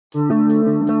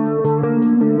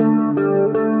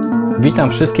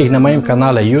Witam wszystkich na moim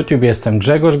kanale YouTube, jestem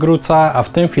Grzegorz Gruca, a w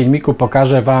tym filmiku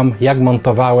pokażę Wam, jak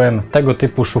montowałem tego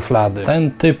typu szuflady.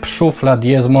 Ten typ szuflad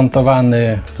jest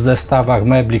montowany w zestawach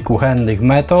mebli kuchennych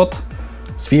Metod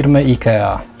z firmy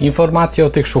IKEA. Informacje o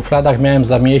tych szufladach miałem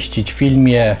zamieścić w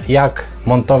filmie, jak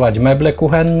montować meble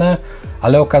kuchenne,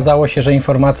 ale okazało się, że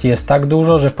informacji jest tak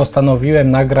dużo, że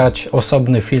postanowiłem nagrać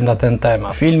osobny film na ten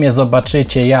temat. W filmie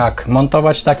zobaczycie, jak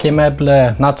montować takie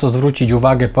meble, na co zwrócić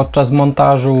uwagę podczas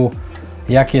montażu,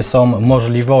 jakie są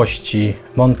możliwości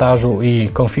montażu i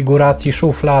konfiguracji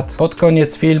szuflad. Pod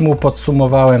koniec filmu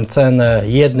podsumowałem cenę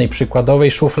jednej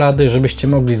przykładowej szuflady, żebyście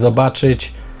mogli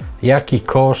zobaczyć, jaki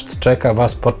koszt czeka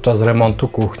Was podczas remontu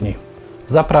kuchni.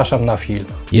 Zapraszam na film.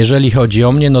 Jeżeli chodzi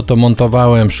o mnie, no to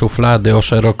montowałem szuflady o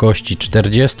szerokości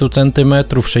 40 cm,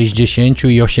 60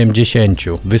 i 80.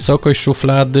 Wysokość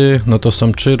szuflady, no to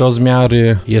są 3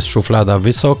 rozmiary. Jest szuflada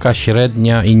wysoka,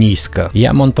 średnia i niska.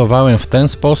 Ja montowałem w ten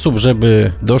sposób,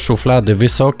 żeby do szuflady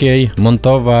wysokiej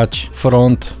montować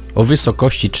front o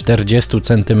wysokości 40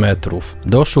 cm.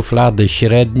 Do szuflady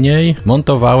średniej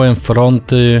montowałem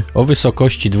fronty o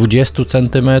wysokości 20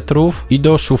 cm i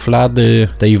do szuflady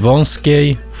tej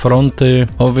wąskiej fronty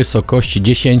o wysokości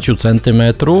 10 cm.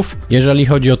 Jeżeli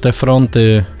chodzi o te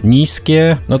fronty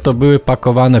niskie, no to były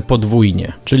pakowane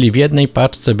podwójnie, czyli w jednej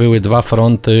paczce były 2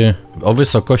 fronty o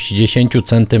wysokości 10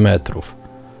 cm.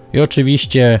 I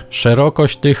oczywiście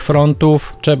szerokość tych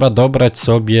frontów trzeba dobrać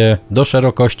sobie do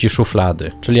szerokości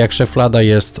szuflady. Czyli jak szuflada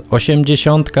jest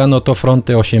 80, no to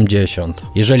fronty 80.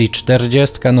 Jeżeli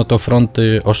 40, no to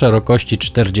fronty o szerokości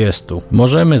 40.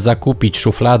 Możemy zakupić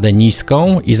szufladę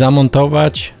niską i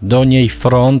zamontować do niej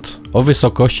front o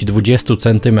wysokości 20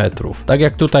 cm. Tak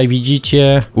jak tutaj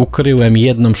widzicie, ukryłem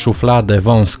jedną szufladę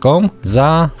wąską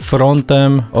za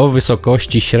frontem o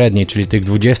wysokości średniej, czyli tych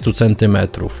 20 cm.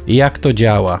 I jak to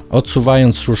działa?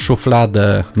 Odsuwając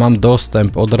szufladę, mam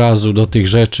dostęp od razu do tych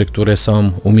rzeczy, które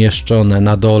są umieszczone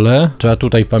na dole. Trzeba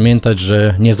tutaj pamiętać,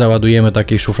 że nie załadujemy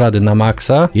takiej szuflady na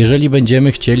maksa, jeżeli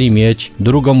będziemy chcieli mieć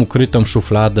drugą ukrytą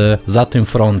szufladę za tym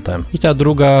frontem. I ta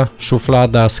druga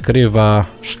szuflada skrywa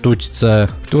sztućce,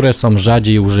 które są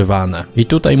rzadziej używane. I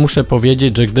tutaj muszę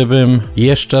powiedzieć, że gdybym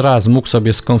jeszcze raz mógł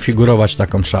sobie skonfigurować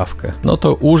taką szafkę, no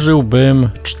to użyłbym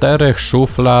 4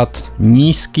 szuflad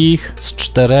niskich z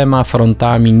 4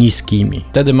 frontami niskimi.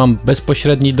 Wtedy mam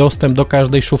bezpośredni dostęp do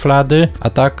każdej szuflady, a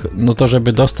tak, no to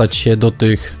żeby dostać się do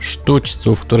tych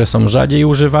sztućców, które są rzadziej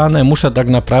używane, muszę tak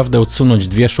naprawdę odsunąć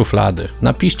 2 szuflady.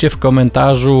 Napiszcie w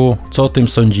komentarzu, co o tym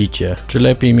sądzicie. Czy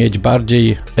lepiej mieć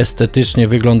bardziej estetycznie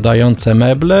wyglądające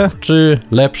meble, czy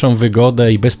lepszą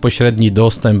wygodę i bezpośredni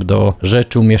dostęp do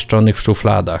rzeczy umieszczonych w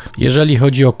szufladach. Jeżeli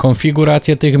chodzi o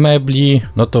konfigurację tych mebli,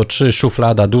 no to czy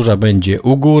szuflada duża będzie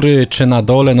u góry, czy na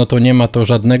dole, no to nie ma to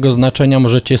żadnego znaczenia,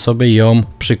 możecie sobie ją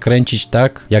przykręcić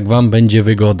tak, jak Wam będzie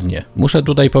wygodnie. Muszę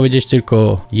tutaj powiedzieć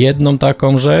tylko jedną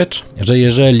taką rzecz, że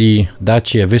jeżeli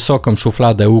dacie wysoką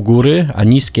szufladę u góry, a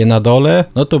niskie na dole,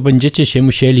 no to będziecie się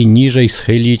musieli niżej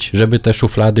schylić, żeby te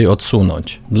szuflady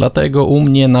odsunąć. Dlatego u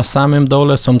mnie na samym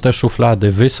dole są te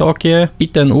szuflady wysokie i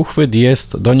ten uchwyt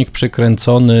jest do nich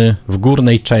przykręcony w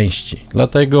górnej części.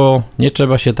 Dlatego nie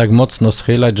trzeba się tak mocno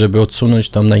schylać, żeby odsunąć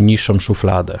tą najniższą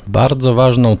szufladę. Bardzo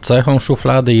ważną cechą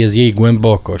szuflady jest jej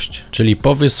głębokość, czyli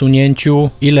po wysunięciu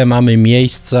ile mamy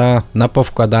miejsca na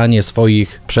powkładanie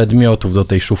swoich przedmiotów do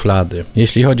tej szuflady.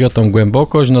 Jeśli chodzi o tą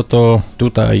głębokość, no to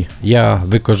tutaj ja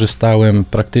wykorzystałem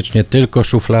praktycznie tylko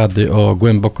szuflady o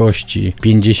głębokości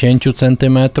 50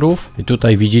 cm i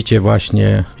tutaj widzicie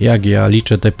właśnie, jak ja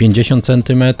liczę te 50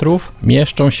 cm.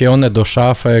 Mieszczą się one do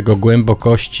szafek o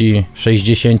głębokości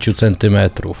 60 cm.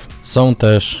 Są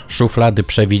też szuflady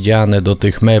przewidziane do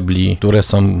tych mebli, które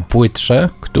są płytsze,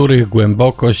 których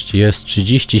głębokość jest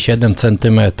 37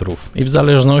 cm. I w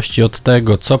zależności od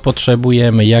tego, co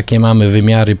potrzebujemy, jakie mamy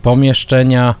wymiary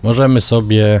pomieszczenia, możemy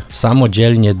sobie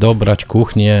samodzielnie dobrać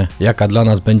kuchnię, jaka dla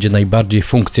nas będzie najbardziej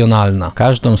funkcjonalna.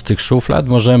 Każdą z tych szuflad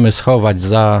możemy schować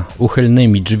za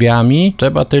uchylnymi drzwiami.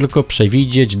 Trzeba tylko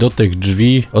przewidzieć do tych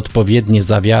drzwi odpowiednie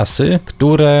zawiasy,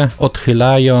 które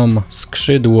odchylają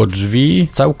skrzydło drzwi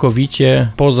całkowicie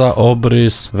poza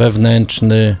obrys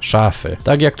wewnętrzny szafy.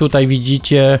 Tak jak tutaj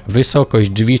widzicie, wysokość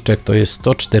drzwiczek to jest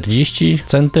 140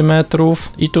 cm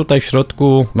i tutaj w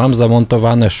środku mam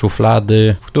zamontowane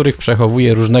szuflady, w których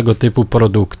przechowuję różnego typu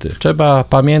produkty. Trzeba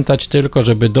pamiętać tylko,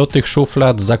 żeby do tych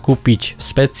szuflad zakupić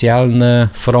specjalne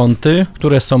fronty,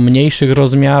 które są mniejszych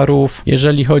rozmiarów.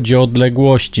 Jeżeli chodzi o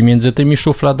odległości między tymi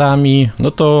szufladami,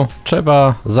 no to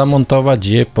trzeba zamontować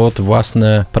je pod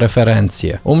własne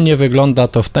preferencje. U mnie wygląda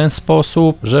to w ten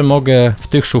sposób, że mogę w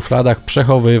tych szufladach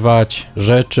przechowywać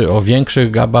rzeczy o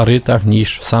większych gabarytach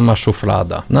niż sama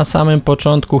szuflada. Na samym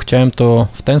początku chciałem to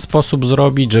w ten sposób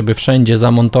zrobić, żeby wszędzie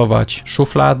zamontować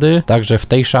szuflady, także w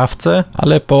tej szafce,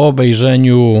 ale po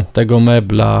obejrzeniu tego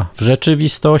mebla w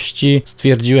rzeczywistości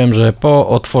stwierdziłem, że po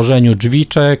otworzeniu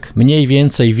drzwiczek mniej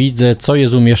więcej widzę, co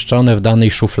jest umieszczone w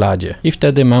danej szufladzie i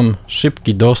wtedy mam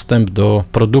szybki dostęp do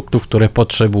produktów, które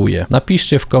potrzebuję.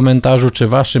 Napiszcie w komentarzu, czy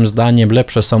waszym zdaniem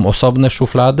lepsze są osobne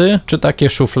szuflady, czy takie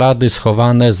szuflady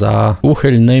schowane za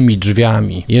uchylnymi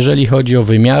drzwiami. Jeżeli chodzi o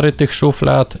wymiary tych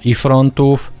szuflad i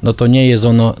frontów, no to nie jest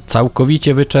ono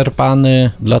całkowicie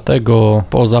wyczerpany, dlatego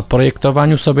po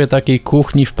zaprojektowaniu sobie takiej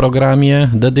kuchni w programie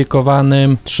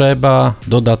dedykowanym trzeba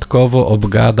dodatkowo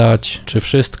obgadać, czy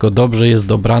wszystko dobrze jest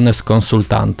dobrane z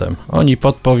konsultantem. Oni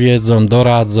podpowiedzą,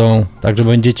 doradzą, także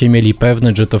będziecie mieli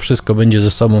pewność, że to wszystko będzie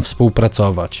ze sobą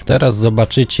współpracować. Teraz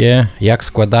zobaczycie, jak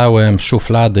składałem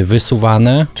szuflady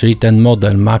wysuwane, czyli ten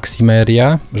model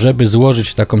Maximeria. Żeby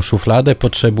złożyć taką szufladę,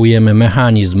 potrzebujemy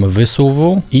mechanizm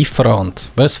wysuwu i front.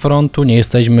 Bez frontu nie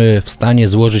jesteśmy w stanie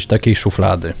złożyć takiej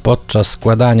szuflady. Podczas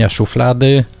składania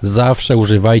szuflady zawsze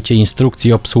używajcie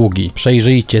instrukcji obsługi.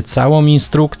 Przejrzyjcie całą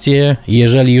instrukcję i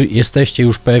jeżeli jesteście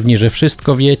już pewni, że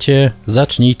wszystko wiecie,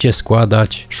 zacznijcie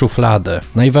składać szufladę.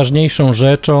 Najważniejszą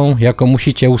rzeczą, jaką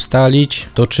musicie ustalić,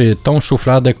 to czy tą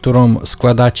szufladę, którą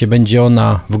składacie, będzie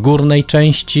ona w górnej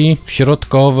części, w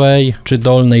środkowej czy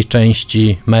dolnej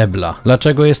części mebla.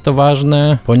 Dlaczego jest to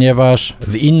ważne? Ponieważ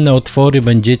w inne otwory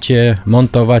będziecie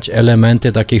montować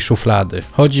elementy takiej szuflady.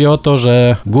 Chodzi o to,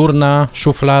 że górna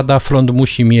szuflada front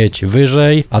musi mieć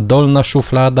wyżej, a dolna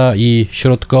szuflada i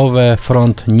środkowe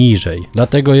front niżej.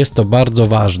 Dlatego jest to bardzo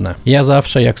ważne. Ja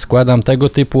zawsze jak składam tego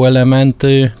typu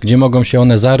elementy, gdzie mogą się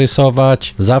one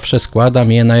zarysować, zawsze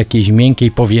składam je na jakiejś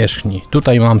miękkiej powierzchni.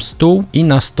 Tutaj mam stół i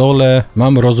na stole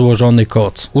mam rozłożony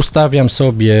koc. Ustawiam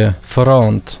sobie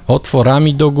front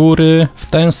otworami do góry w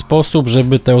ten sposób,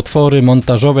 żeby te otwory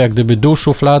montażowe, jak gdyby dół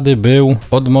szuflady był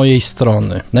od mojej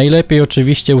strony. Najlepiej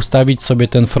oczywiście ustawić sobie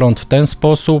ten front w ten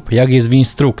sposób, jak jest w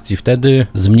instrukcji. Wtedy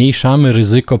zmniejszamy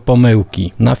ryzyko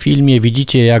pomyłki. Na filmie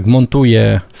widzicie, jak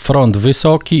montuję front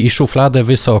wysoki i szufladę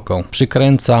wysoką.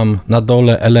 Przykręcam na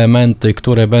dole elementy,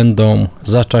 które będą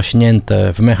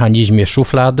zaczaśnięte w mechanizmie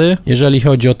szuflady. Jeżeli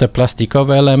chodzi o te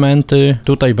plastikowe elementy,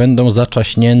 tutaj będą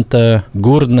zaczaśnięte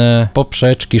górne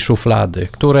poprzeczki szuflady,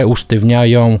 które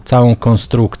usztywniają całą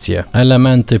konstrukcję.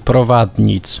 Elementy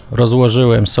prowadnic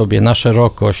rozłożyłem sobie na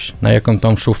szerokość, na jaką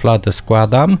tą szufladę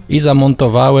składam i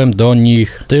zamontowałem do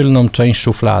nich tylną część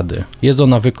szuflady. Jest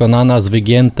ona wykonana z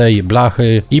wygiętej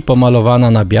blachy i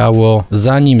pomalowana na biało.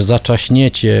 Zanim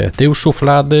zaczaśniecie tył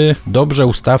szuflady, dobrze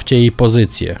ustawcie jej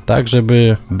pozycję, tak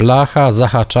żeby blacha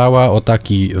zahaczała o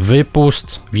taki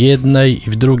wypust w jednej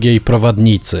i w drugiej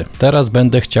prowadnicy. Teraz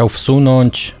będę chciał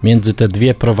wsunąć między te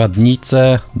dwie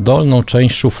prowadnice dolną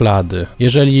część szuflady.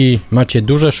 Jeżeli macie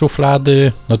duże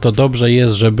szuflady, no to dobrze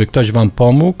jest, żeby ktoś wam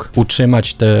pomógł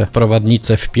utrzymać te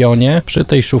prowadnice w pionie. Przy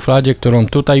tej szufladzie, którą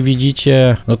tutaj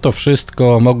widzicie, no to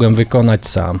wszystko mogłem wykonać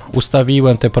sam.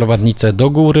 Ustawiłem te prowadnice do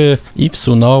góry i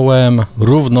wsunąłem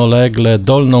równolegle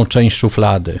dolną część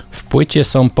szuflady. W płycie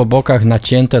są po bokach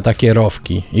nacięte takie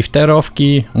rowki i w te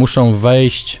rowki muszą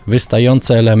wejść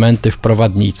wystające elementy w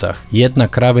prowadnicach. Jedna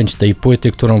krawędź tej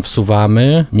płyty, którą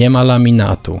wsuwamy, nie ma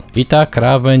laminatu i ta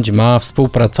krawędź ma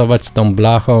współpracować z tą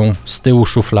blachą z tyłu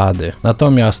szuflady.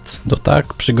 Natomiast do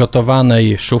tak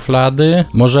przygotowanej szuflady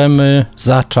możemy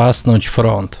zaczasnąć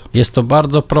front. Jest to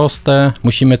bardzo proste,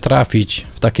 musimy trafić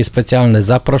w takie specjalne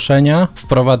zaproszenia w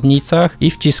prowadnicach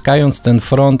i wciskając ten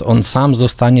front, on sam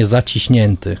zostanie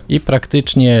zaciśnięty. I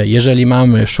praktycznie, jeżeli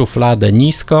mamy szufladę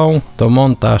niską, to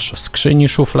montaż skrzyni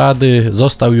szuflady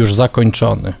został już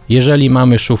zakończony. Jeżeli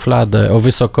mamy szufladę o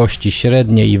wysokości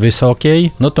średniej i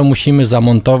wysokiej, no to musimy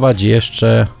zamontować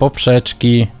jeszcze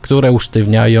poprzeczki, które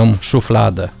usztywniają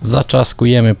szufladę.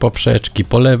 Zaczaskujemy poprzeczki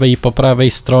po lewej i po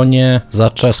prawej stronie,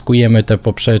 zaczaskujemy te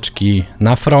poprzeczki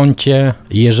na froncie.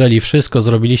 Jeżeli wszystko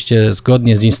zrobiliście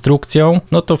zgodnie z instrukcją,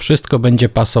 no to wszystko będzie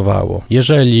pasowało.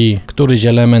 Jeżeli któryś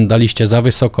element daliście za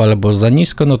wysoko albo za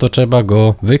nisko, no to trzeba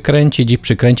go wykręcić i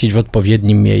przykręcić w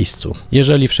odpowiednim miejscu.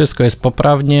 Jeżeli wszystko jest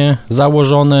poprawnie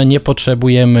założone, nie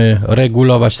potrzebujemy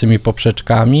regulować tymi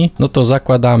poprzeczkami, no to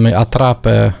zakładamy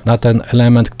atrapę na ten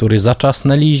element, który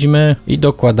zaczasnęliśmy i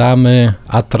dokładamy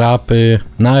atrapy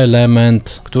na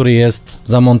element, który jest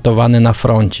zamontowany na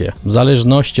froncie. W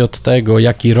zależności od tego,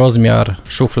 jaki rozmiar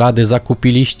szuflady zakupujemy,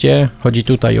 zakupiliście. Chodzi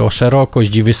tutaj o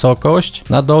szerokość i wysokość.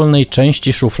 Na dolnej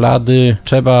części szuflady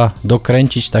trzeba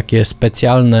dokręcić takie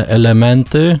specjalne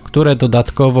elementy, które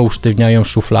dodatkowo usztywniają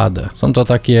szufladę. Są to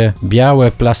takie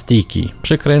białe plastiki.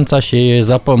 Przykręca się je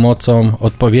za pomocą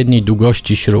odpowiedniej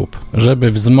długości śrub.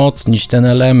 Żeby wzmocnić ten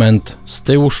element z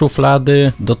tyłu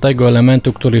szuflady, do tego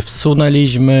elementu, który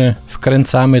wsunęliśmy,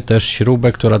 wkręcamy też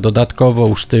śrubę, która dodatkowo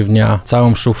usztywnia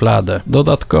całą szufladę.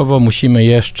 Dodatkowo musimy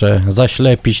jeszcze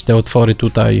zaślepić te otwory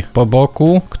tutaj po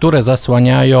boku, które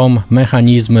zasłaniają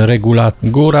mechanizmy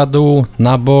regulacji góra-dół,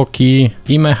 na boki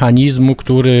i mechanizmu,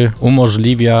 który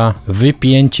umożliwia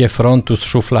wypięcie frontu z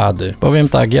szuflady. Powiem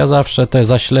tak, ja zawsze te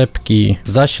zaślepki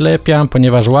zaślepiam,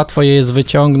 ponieważ łatwo je jest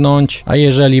wyciągnąć, a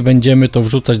jeżeli będziemy to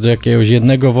wrzucać do jakiegoś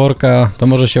jednego worka, to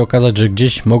może się okazać, że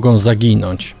gdzieś mogą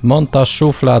zaginąć. Montaż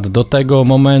szuflad do tego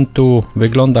momentu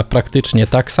wygląda praktycznie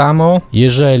tak samo.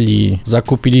 Jeżeli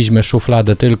zakupiliśmy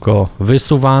szufladę tylko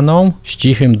wysuwaną, z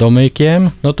cichym domykiem,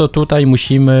 no to tutaj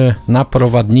musimy na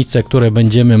prowadnice, które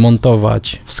będziemy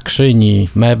montować w skrzyni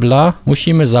mebla,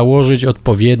 musimy założyć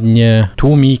odpowiednie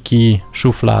tłumiki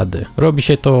szuflady. Robi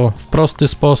się to w prosty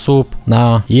sposób.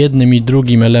 Na jednym i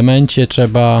drugim elemencie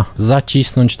trzeba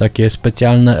zacisnąć takie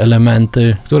specjalne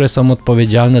elementy, które są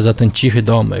odpowiedzialne za ten cichy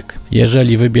domyk.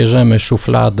 Jeżeli wybierzemy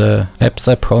szufladę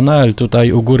exceptionnel,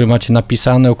 tutaj u góry macie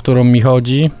napisane, o którą mi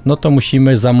chodzi, no to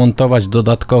musimy zamontować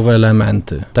dodatkowe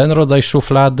elementy. Ten rodzaj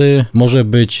szuflady może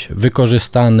być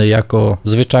wykorzystany jako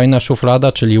zwyczajna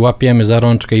szuflada, czyli łapiemy za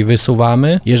rączkę i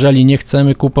wysuwamy. Jeżeli nie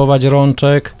chcemy kupować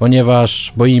rączek,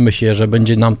 ponieważ boimy się, że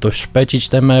będzie nam to szpecić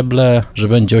te meble, że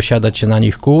będzie osiadać się na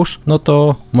nich kurz, no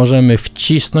to możemy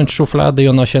wcisnąć szuflady i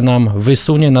ona się nam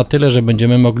wysunie na tyle, że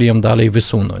będziemy mogli ją dalej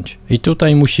wysunąć. I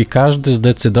tutaj musi każdy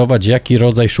zdecydować, jaki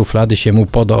rodzaj szuflady się mu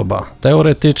podoba.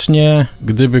 Teoretycznie,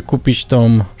 gdyby kupić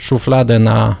tą szufladę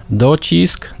na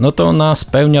docisk, no to ona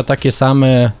spełnia takie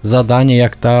same zadanie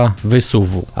jak ta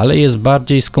wysuwu, ale jest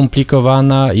bardziej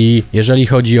skomplikowana i jeżeli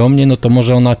chodzi o mnie, no to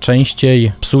może ona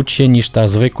częściej psuć się niż ta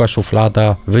zwykła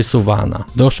szuflada wysuwana.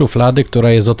 Do szuflady,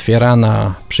 która jest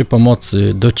otwierana przy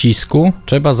pomocy docisku,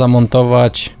 trzeba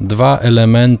zamontować dwa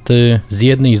elementy z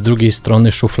jednej i z drugiej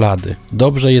strony szuflady.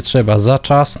 Dobrze je trzeba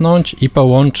zaczasnąć i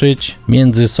połączyć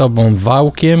między sobą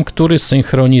wałkiem, który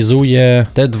synchronizuje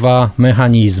te dwa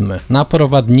mechanizmy. Na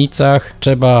prowadnicach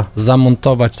trzeba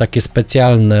zamontować takie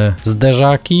specjalne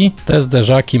zderzaki. Te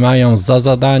zderzaki mają za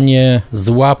zadanie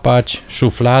złapać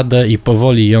szufladę i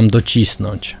powoli ją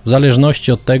docisnąć. W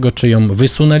zależności od tego, czy ją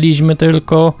wysunęliśmy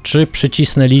tylko, czy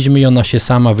przycisnęliśmy i ona się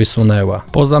sama wysunęła.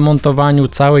 Po zamontowaniu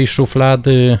całej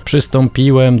szuflady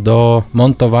przystąpiłem do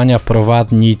montowania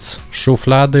prowadnic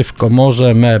szuflady w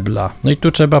komorze mebla. No i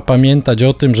tu trzeba pamiętać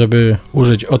o tym, żeby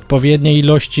użyć odpowiedniej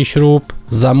ilości śrub,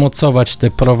 zamocować te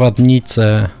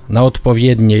prowadnice na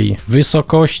odpowiedniej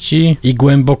wysokości i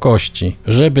głębokości.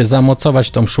 Żeby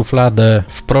zamocować tą szufladę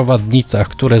w prowadnicach,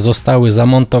 które zostały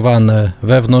zamontowane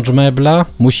wewnątrz mebla,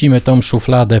 musimy tą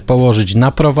szufladę położyć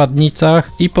na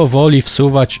prowadnicach i powoli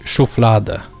wsuwać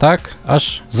szufladę, tak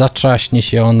aż zatrzaśnie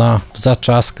się ona w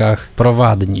zaczaskach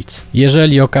prowadnic.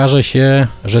 Jeżeli okaże się,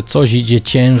 że coś idzie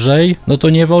ciężej, no to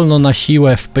nie wolno na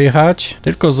siłę wpychać,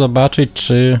 tylko zobaczyć,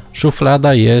 czy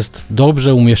szuflada jest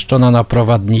dobrze umieszczona na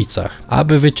prowadnicach.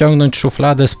 Aby wyciągnąć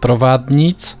szufladę z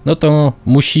prowadnic, no to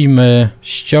musimy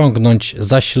ściągnąć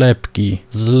zaślepki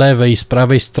z lewej i z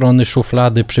prawej strony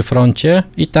szuflady przy froncie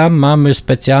i tam mamy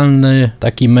specjalny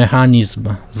taki mechanizm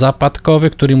zapadkowy,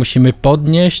 który musimy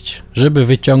podnieść, żeby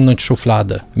wyciągnąć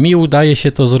szufladę. Mi udaje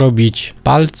się to zrobić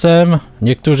palcem.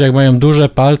 Niektórzy jak mają duże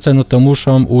palce, no to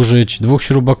muszą użyć dwóch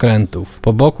śrubokrętów.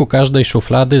 Po boku każdej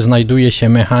szuflady znajduje się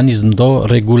mechanizm do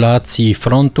regulacji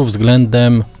frontu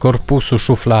względem korpusu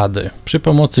szuflady. Przy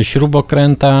pomocy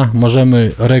śrubokręta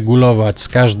możemy regulować z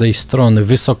każdej strony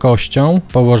wysokością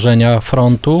położenia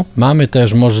frontu. Mamy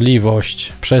też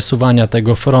możliwość przesuwania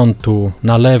tego frontu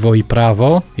na lewo i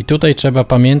prawo i tutaj trzeba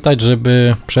pamiętać,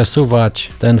 żeby przesuwać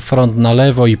ten front na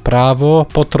lewo i prawo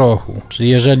po trochu. Czyli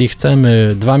jeżeli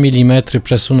chcemy 2 mm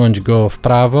przesunąć go w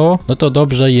prawo, no to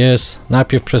dobrze jest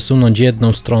najpierw przesunąć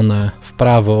jedną stronę w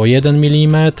prawo o 1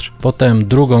 mm, potem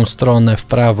drugą stronę w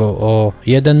prawo o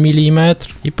 1 mm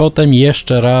i potem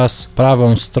jeszcze raz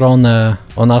prawą stronę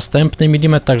o następny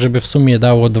milimetr, tak żeby w sumie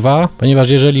dało 2, ponieważ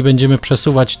jeżeli będziemy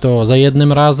przesuwać to za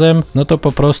jednym razem, no to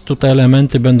po prostu te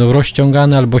elementy będą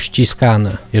rozciągane albo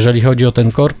ściskane, jeżeli chodzi o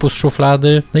ten korpus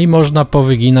szuflady, no i można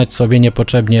powyginać sobie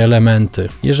niepotrzebnie elementy.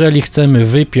 Jeżeli chcemy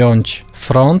wypiąć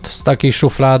front z takiej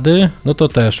szuflady, no to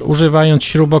też używając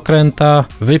śrubokręta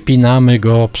wypinamy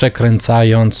go,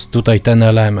 przekręcając tutaj ten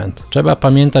element. Trzeba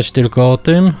pamiętać tylko o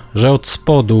tym, że od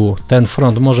spodu ten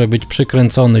front może być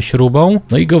przykręcony śrubą,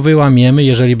 no i go wyłamiemy,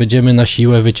 jeżeli będziemy na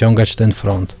siłę wyciągać ten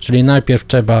front. Czyli najpierw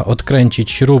trzeba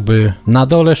odkręcić śruby na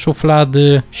dole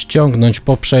szuflady, ściągnąć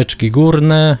poprzeczki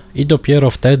górne i dopiero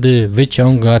wtedy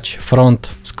wyciągać front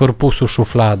z korpusu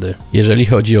szuflady. Jeżeli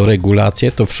chodzi o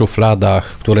regulację, to w szufladach,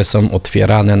 które są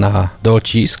otwierane na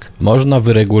docisk, można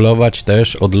wyregulować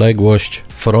też odległość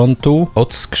frontu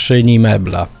od skrzyni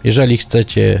mebla. Jeżeli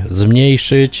chcecie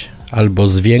zmniejszyć albo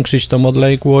zwiększyć tą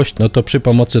odległość, no to przy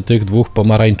pomocy tych dwóch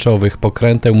pomarańczowych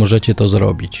pokręteł możecie to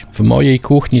zrobić. W mojej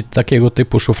kuchni takiego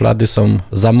typu szuflady są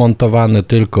zamontowane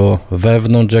tylko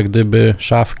wewnątrz jak gdyby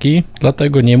szafki,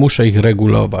 dlatego nie muszę ich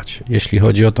regulować, jeśli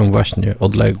chodzi o tą właśnie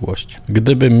odległość.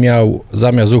 Gdybym miał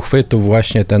zamiast uchwytu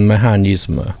właśnie ten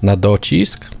mechanizm na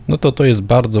docisk, no to jest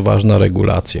bardzo ważna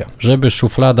regulacja. Żeby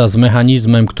szuflada z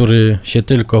mechanizmem, który się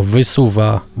tylko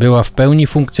wysuwa, była w pełni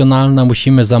funkcjonalna,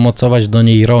 musimy zamocować do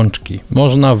niej rączki.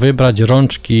 Można wybrać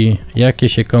rączki, jakie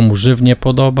się komu żywnie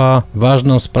podoba.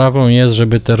 Ważną sprawą jest,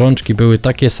 żeby te rączki były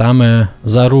takie same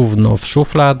zarówno w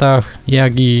szufladach,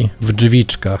 jak i w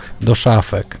drzwiczkach do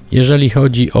szafek. Jeżeli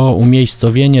chodzi o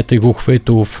umiejscowienie tych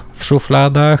uchwytów w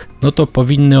szufladach, no to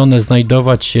powinny one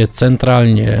znajdować się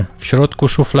centralnie w środku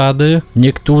szuflady.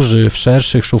 Niektórzy w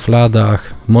szerszych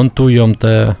szufladach montują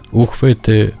te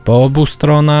uchwyty po obu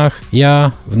stronach.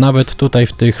 Ja nawet tutaj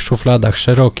w tych szufladach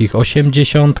szerokich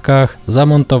 80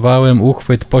 zamontowałem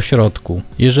uchwyt po środku.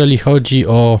 Jeżeli chodzi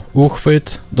o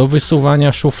uchwyt do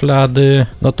wysuwania szuflady,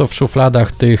 no to w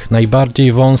szufladach tych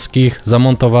najbardziej wąskich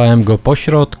zamontowałem go po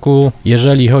środku.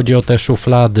 Jeżeli chodzi o te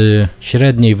szuflady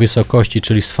średniej wysokości,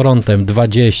 czyli z frontem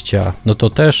 20, no to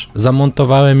też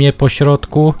zamontowałem je po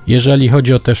środku. Jeżeli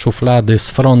chodzi o te szuflady z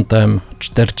frontem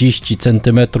 40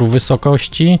 cm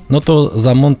wysokości, no to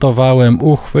zamontowałem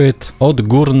uchwyt od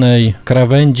górnej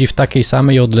krawędzi w takiej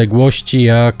samej odległości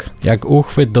jak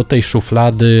uchwyt do tej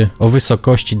szuflady o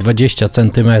wysokości 20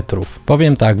 cm.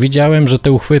 Powiem tak, widziałem, że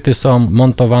te uchwyty są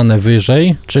montowane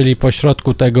wyżej, czyli po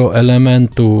środku tego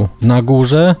elementu na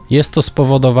górze. Jest to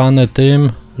spowodowane tym,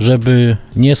 żeby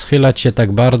nie schylać się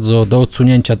tak bardzo do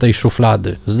odsunięcia tej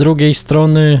szuflady. Z drugiej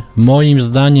strony, moim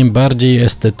zdaniem bardziej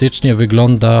estetycznie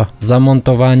wygląda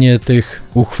zamontowanie tych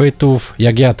uchwytów,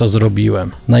 jak ja to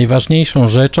zrobiłem. Najważniejszą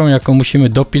rzeczą, jaką musimy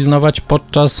dopilnować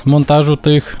podczas montażu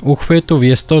tych uchwytów,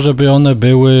 jest to, żeby one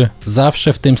były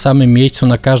zawsze w tym samym miejscu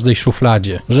na każdej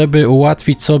szufladzie. Żeby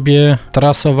ułatwić sobie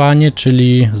trasowanie,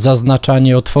 czyli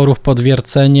zaznaczanie otworów pod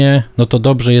wiercenie, no to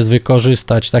dobrze jest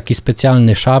wykorzystać taki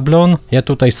specjalny szablon. Ja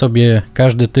tutaj sobie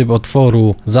każdy typ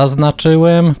otworu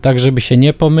zaznaczyłem, tak żeby się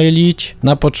nie pomylić.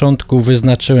 Na początku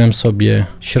wyznaczyłem sobie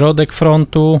środek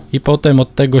frontu i potem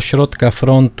od tego środka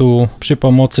frontu przy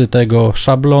pomocy tego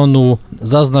szablonu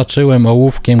zaznaczyłem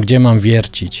ołówkiem, gdzie mam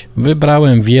wiercić.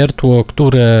 Wybrałem wiertło,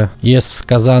 które jest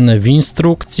wskazane w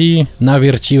instrukcji,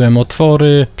 nawierciłem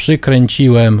otwory,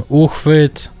 przykręciłem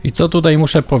uchwyt. I co tutaj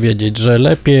muszę powiedzieć, że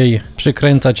lepiej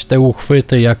przykręcać te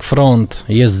uchwyty, jak front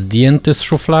jest zdjęty z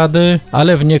szuflady,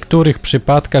 ale w niektórych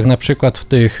przypadkach, na przykład w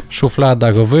tych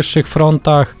szufladach o wyższych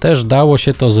frontach, też dało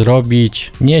się to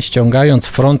zrobić, nie ściągając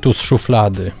frontu z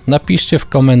szuflady. Napiszcie w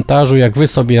komentarzu, jak wy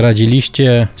sobie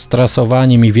radziliście z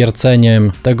trasowaniem i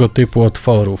wierceniem tego typu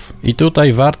otworów. I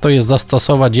tutaj warto jest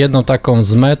zastosować jedną taką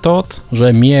z metod,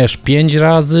 że mierz 5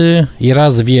 razy i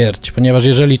raz wierć, ponieważ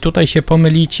jeżeli tutaj się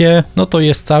pomylicie, no to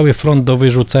jest cały front do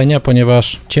wyrzucenia,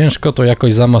 ponieważ ciężko to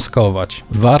jakoś zamaskować.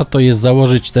 Warto jest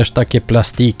założyć też takie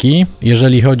plastiki,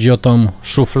 jeżeli chodzi o tą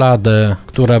szufladę,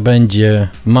 która będzie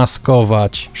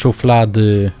maskować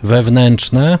szuflady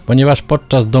wewnętrzne, ponieważ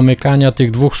podczas domykania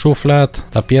tych dwóch szuflad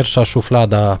ta pierwsza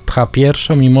szuflada pcha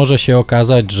pierwszą i może się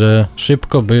okazać, że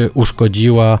szybko by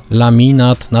uszkodziła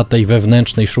laminat na tej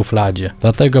wewnętrznej szufladzie.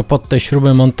 Dlatego pod te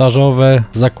śruby montażowe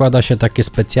zakłada się takie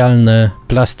specjalne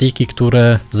plastiki,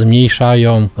 które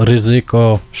zmniejszają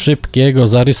ryzyko szybkiego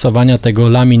zarysowania tego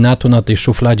laminatu na tej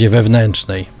szufladzie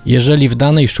wewnętrznej. Jeżeli w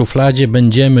danej szufladzie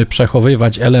będziemy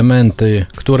przechowywać elementy,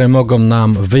 które mogą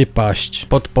nam wypaść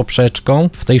pod poprzeczką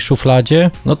w tej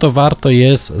szufladzie, no to warto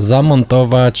jest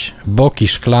zamontować boki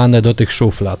szklane do tych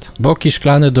szuflad. Boki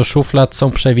szklane do szuflad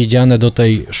są przewidziane do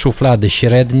tej szuflady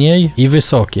średniej i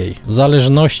wysokiej. W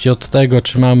zależności od tego,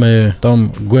 czy mamy tą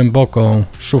głęboką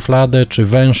szufladę, czy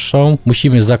węższą,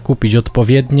 musimy zakupić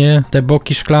odpowiednie te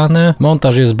boki szklane.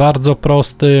 Montaż jest bardzo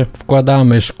prosty.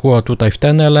 Wkładamy szkło tutaj w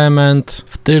ten element,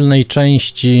 w tylnej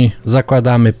części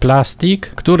zakładamy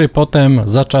plastik, który potem potem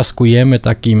zaczaskujemy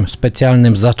takim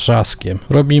specjalnym zatrzaskiem.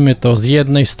 Robimy to z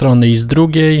jednej strony i z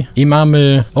drugiej i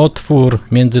mamy otwór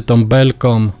między tą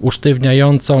belką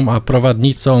usztywniającą a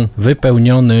prowadnicą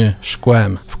wypełniony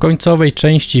szkłem. W końcowej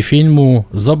części filmu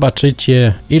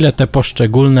zobaczycie, ile te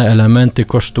poszczególne elementy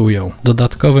kosztują.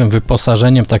 Dodatkowym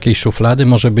wyposażeniem takiej szuflady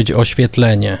może być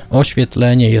oświetlenie.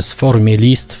 Oświetlenie jest w formie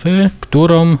listwy,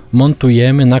 którą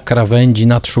montujemy na krawędzi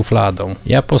nad szufladą.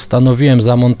 Ja postanowiłem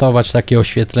zamontować takie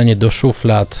oświetlenie do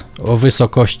szuflad o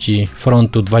wysokości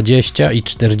frontu 20 i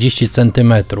 40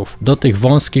 cm. Do tych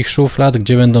wąskich szuflad,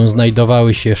 gdzie będą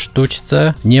znajdowały się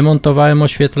sztućce, nie montowałem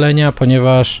oświetlenia,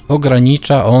 ponieważ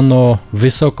ogranicza ono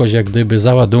wysokość jak gdyby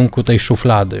załadunku tej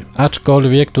szuflady.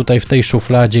 Aczkolwiek tutaj w tej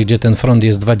szufladzie, gdzie ten front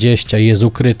jest 20 i jest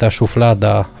ukryta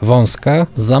szuflada wąska,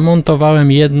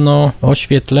 zamontowałem jedno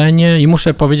oświetlenie i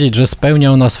muszę powiedzieć, że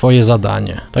spełnia ona swoje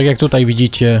zadanie. Tak jak tutaj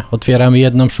widzicie, otwieramy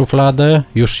jedną szufladę,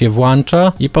 już się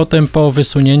włącza i potem po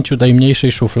wysunięciu tej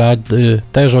mniejszej szuflady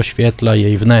też oświetla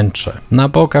jej wnętrze. Na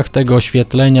bokach tego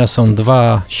oświetlenia są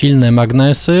dwa silne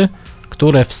magnesy,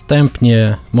 które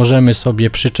wstępnie możemy sobie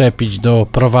przyczepić do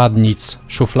prowadnic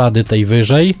szuflady tej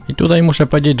wyżej. I tutaj muszę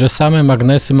powiedzieć, że same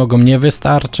magnesy mogą nie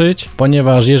wystarczyć,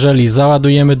 ponieważ jeżeli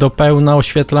załadujemy do pełna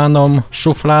oświetlaną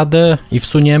szufladę i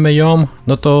wsuniemy ją,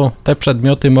 no to te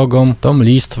przedmioty mogą tą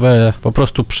listwę po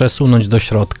prostu przesunąć do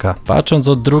środka. Patrząc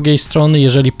od drugiej strony,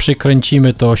 jeżeli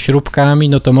przykręcimy to śrubkami,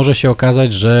 no to może się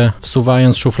okazać, że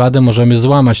wsuwając szufladę możemy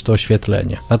złamać to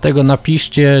oświetlenie. Dlatego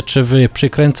napiszcie, czy wy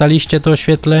przykręcaliście to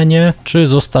oświetlenie, czy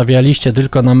zostawialiście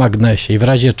tylko na magnesie i w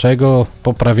razie czego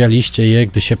poprawialiście je,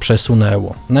 gdy się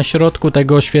przesunęło. Na środku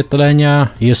tego oświetlenia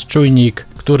jest czujnik,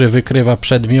 który wykrywa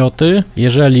przedmioty.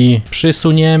 Jeżeli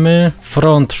przysuniemy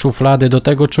front szuflady do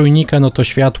tego czujnika, no to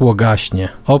światło gaśnie.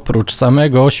 Oprócz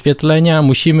samego oświetlenia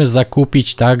musimy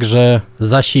zakupić także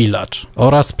zasilacz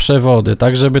oraz przewody,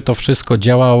 tak żeby to wszystko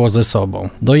działało ze sobą.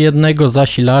 Do jednego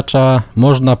zasilacza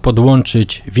można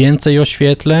podłączyć więcej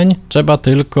oświetleń, trzeba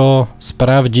tylko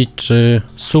sprawdzić, czy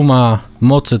suma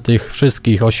mocy tych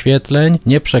wszystkich oświetleń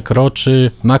nie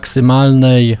przekroczy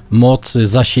maksymalnej mocy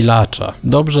zasilacza.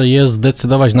 Dobrze jest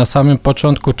zdecydować na samym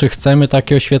początku, czy chcemy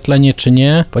takie oświetlenie, czy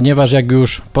nie, ponieważ jak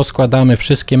już poskładamy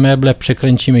wszystkie meble,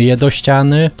 przykręcimy je do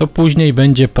ściany, to później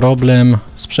będzie problem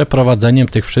z przeprowadzeniem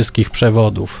tych wszystkich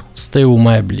przewodów z tyłu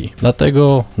mebli.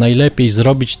 Dlatego najlepiej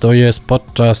zrobić to jest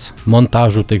podczas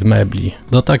montażu tych mebli.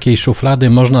 Do takiej szuflady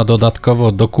można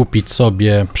dodatkowo dokupić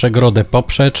sobie przegrodę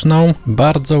poprzeczną.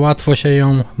 Bardzo łatwo się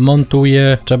ją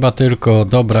montuje. Trzeba tylko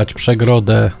dobrać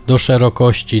przegrodę do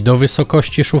szerokości, do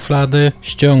wysokości szuflady,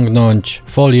 ściągnąć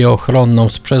folię ochronną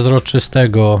z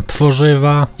przezroczystego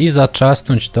tworzywa i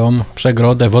zatrzasnąć tą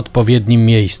przegrodę w odpowiednim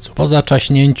miejscu. Po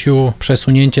zaczaśnięciu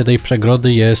przesunięcie tej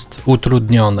przegrody jest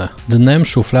utrudnione. Dnem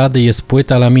szuflady jest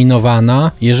płyta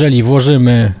laminowana. Jeżeli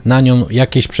włożymy na nią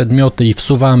jakieś przedmioty i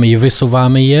wsuwamy i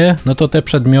wysuwamy je, no to te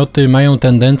przedmioty mają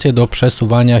tendencję do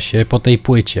przesuwania się po tej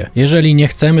płycie. Jeżeli nie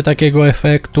chcemy takiego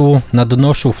efektu, na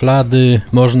dno szuflady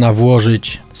można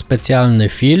włożyć specjalny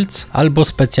filc albo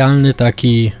specjalny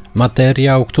taki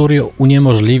materiał, który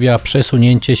uniemożliwia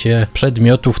przesunięcie się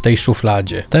przedmiotów w tej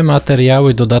szufladzie. Te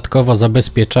materiały dodatkowo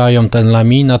zabezpieczają ten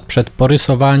laminat przed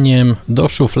porysowaniem. Do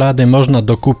szuflady można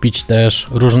dokupić też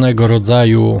różnego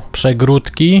rodzaju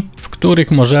przegródki, w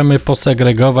których możemy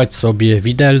posegregować sobie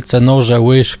widelce, noże,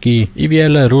 łyżki i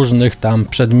wiele różnych tam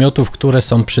przedmiotów, które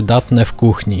są przydatne w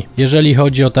kuchni. Jeżeli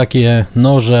chodzi o takie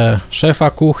noże szefa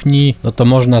kuchni, no to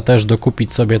można też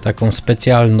dokupić sobie taką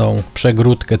specjalną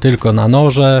przegródkę tylko na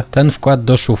noże. Ten wkład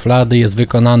do szuflady jest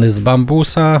wykonany z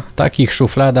bambusa. W takich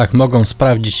szufladach mogą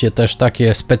sprawdzić się też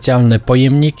takie specjalne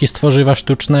pojemniki z tworzywa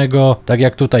sztucznego. Tak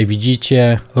jak tutaj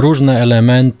widzicie, różne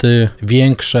elementy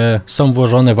większe są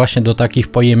włożone właśnie do takich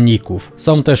pojemników.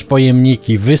 Są też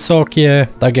pojemniki wysokie,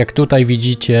 tak jak tutaj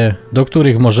widzicie, do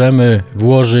których możemy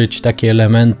włożyć takie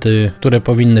elementy, które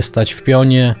powinny stać w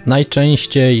pionie.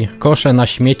 Najczęściej kosze na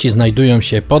śmieci znajdują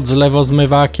się pod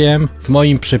zlewozmywakiem. W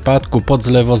moim przypadku pod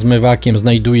zlewozmywakiem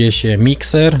znajduje się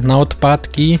mikser na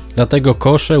odpadki, dlatego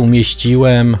kosze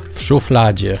umieściłem w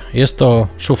szufladzie. Jest to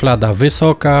szuflada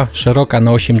wysoka, szeroka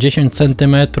na 80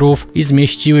 cm i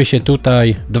zmieściły się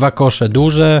tutaj dwa kosze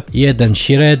duże, jeden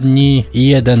średni i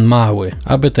jeden mały.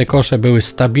 Aby te kosze były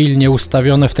stabilnie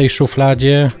ustawione w tej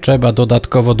szufladzie, trzeba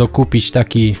dodatkowo dokupić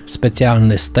taki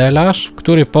specjalny stelaż,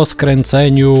 który po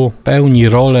skręceniu pełni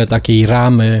rolę takiej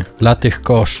ramy dla tych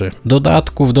koszy. Dodatkowo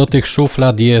Dodatków do tych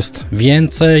szuflad jest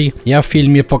więcej. Ja w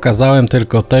filmie pokazałem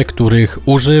tylko te, których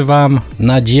używam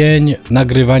na dzień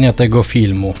nagrywania tego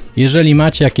filmu. Jeżeli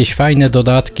macie jakieś fajne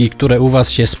dodatki, które u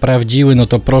Was się sprawdziły, no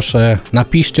to proszę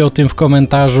napiszcie o tym w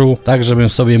komentarzu, tak żebym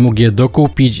sobie mógł je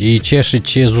dokupić i cieszyć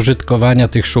się z użytkowania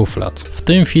tych szuflad. W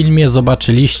tym filmie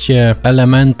zobaczyliście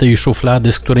elementy i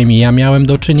szuflady, z którymi ja miałem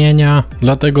do czynienia,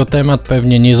 dlatego temat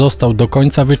pewnie nie został do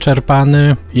końca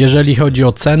wyczerpany. Jeżeli chodzi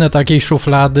o cenę takiej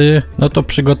szuflady, no to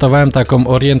przygotowałem taką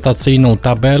orientacyjną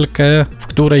tabelkę, w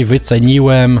której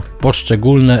wyceniłem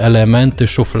poszczególne elementy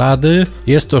szuflady.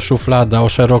 Jest to szuflada o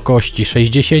szerokości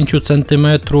 60 cm,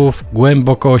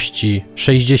 głębokości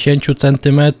 60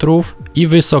 cm i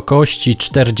wysokości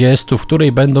 40, w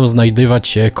której będą znajdować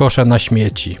się kosze na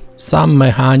śmieci. Sam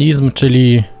mechanizm,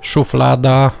 czyli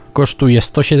szuflada, kosztuje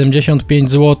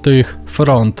 175 zł,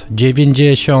 front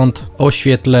 90,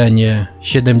 oświetlenie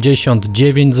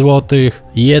 79 zł,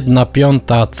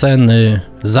 1/5 ceny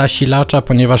zasilacza,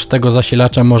 ponieważ z tego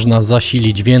zasilacza można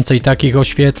zasilić więcej takich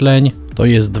oświetleń, to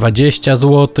jest 20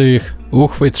 zł,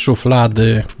 uchwyt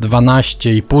szuflady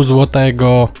 12,5 zł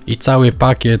i cały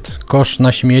pakiet kosz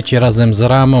na śmieci razem z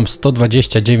ramą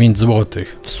 129 zł.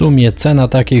 W sumie cena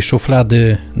takiej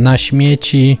szuflady na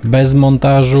śmieci bez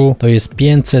montażu to jest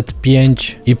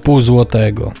 505,5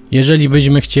 zł. Jeżeli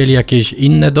byśmy chcieli jakieś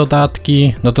inne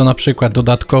dodatki, no to na przykład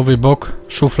dodatkowy bok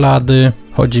szuflady,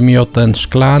 chodzi mi o ten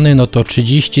szklany, no to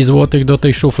 30 zł do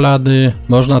tej szuflady.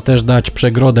 Można też dać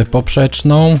przegrodę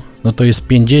poprzeczną, no to jest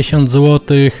 50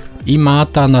 zł i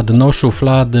mata na dno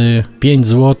szuflady 5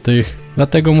 zł.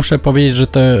 Dlatego muszę powiedzieć, że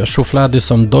te szuflady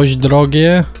są dość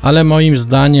drogie, ale moim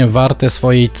zdaniem warte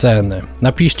swojej ceny.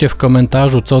 Napiszcie w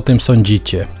komentarzu, co o tym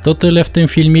sądzicie. To tyle w tym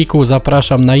filmiku,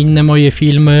 zapraszam na inne moje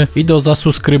filmy i do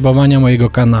zasubskrybowania mojego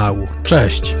kanału.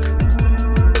 Cześć!